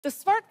The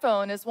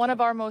smartphone is one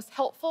of our most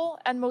helpful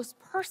and most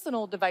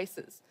personal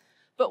devices,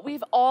 but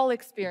we've all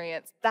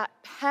experienced that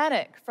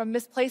panic from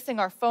misplacing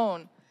our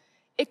phone.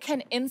 It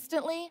can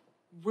instantly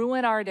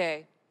ruin our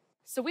day.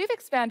 So we've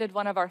expanded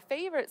one of our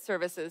favorite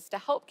services to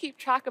help keep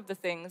track of the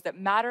things that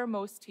matter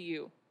most to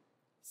you.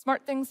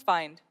 SmartThings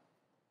Find.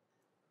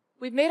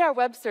 We've made our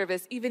web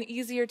service even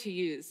easier to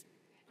use,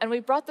 and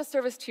we brought the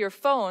service to your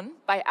phone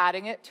by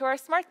adding it to our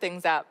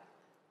SmartThings app.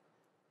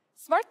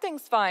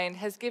 SmartThings Find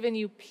has given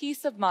you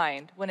peace of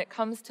mind when it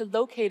comes to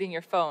locating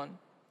your phone.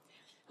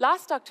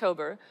 Last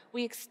October,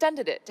 we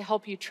extended it to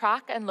help you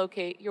track and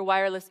locate your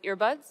wireless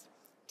earbuds,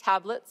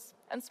 tablets,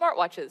 and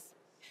smartwatches.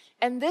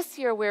 And this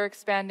year, we're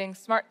expanding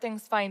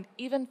SmartThings Find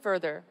even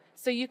further,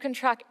 so you can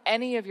track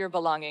any of your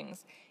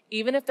belongings,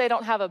 even if they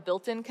don't have a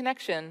built-in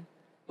connection,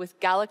 with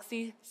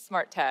Galaxy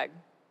SmartTag.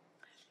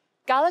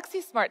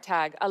 Galaxy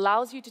SmartTag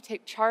allows you to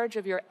take charge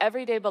of your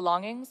everyday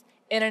belongings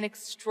in an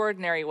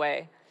extraordinary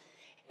way.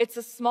 It's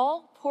a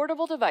small,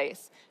 portable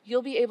device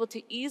you'll be able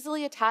to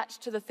easily attach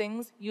to the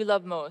things you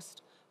love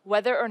most,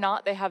 whether or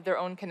not they have their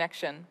own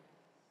connection.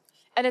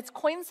 And its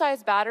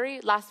coin-sized battery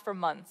lasts for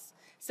months,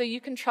 so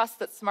you can trust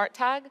that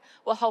SmartTag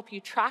will help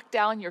you track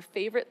down your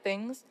favorite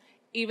things,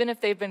 even if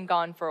they've been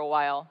gone for a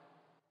while.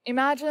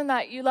 Imagine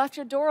that you left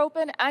your door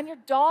open and your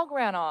dog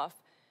ran off.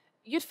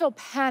 You'd feel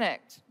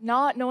panicked,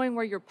 not knowing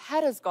where your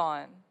pet has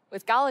gone.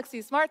 With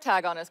Galaxy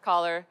SmartTag on his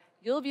collar,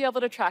 you'll be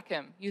able to track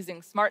him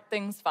using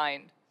SmartThings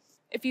Find.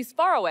 If he's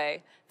far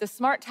away, the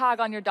smart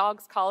tag on your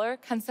dog's collar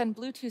can send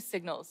Bluetooth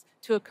signals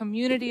to a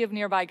community of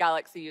nearby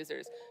Galaxy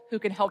users who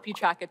can help you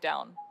track it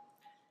down.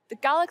 The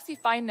Galaxy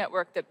Find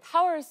network that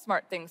powers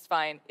SmartThings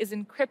Find is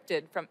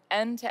encrypted from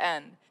end to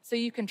end, so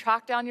you can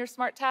track down your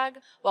smart tag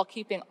while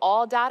keeping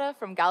all data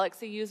from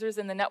Galaxy users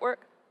in the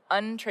network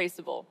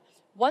untraceable.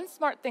 Once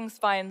SmartThings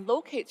Find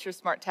locates your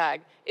smart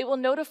tag, it will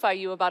notify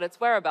you about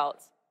its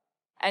whereabouts,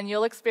 and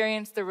you'll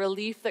experience the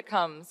relief that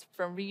comes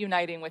from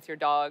reuniting with your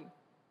dog.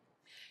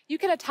 You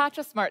can attach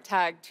a smart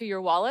tag to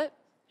your wallet,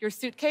 your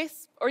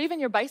suitcase, or even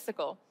your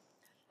bicycle.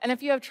 And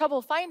if you have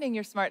trouble finding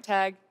your smart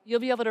tag,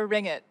 you'll be able to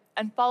ring it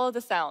and follow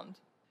the sound.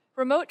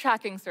 Remote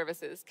tracking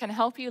services can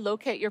help you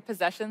locate your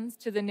possessions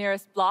to the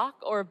nearest block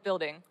or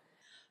building.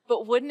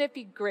 But wouldn't it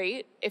be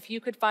great if you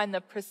could find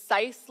the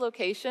precise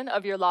location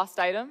of your lost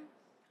item?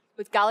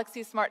 With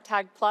Galaxy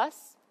SmartTag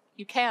Plus,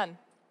 you can.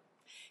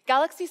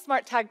 Galaxy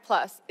SmartTag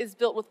Plus is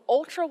built with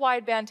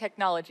ultra-wideband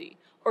technology,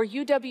 or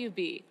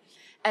UWB,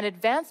 an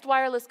advanced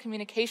wireless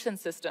communication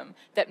system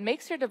that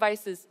makes your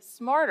devices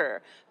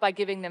smarter by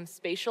giving them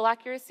spatial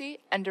accuracy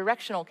and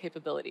directional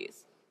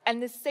capabilities.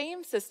 And this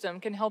same system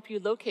can help you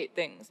locate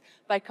things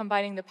by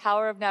combining the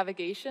power of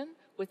navigation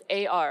with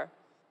AR.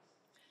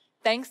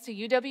 Thanks to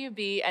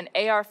UWB and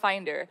AR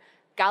Finder,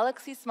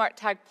 Galaxy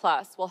SmartTag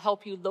Plus will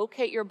help you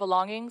locate your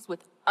belongings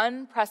with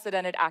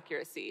unprecedented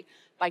accuracy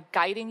by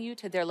guiding you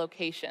to their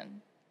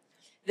location.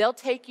 They'll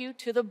take you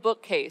to the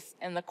bookcase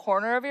in the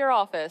corner of your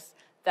office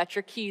that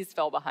your keys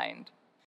fell behind.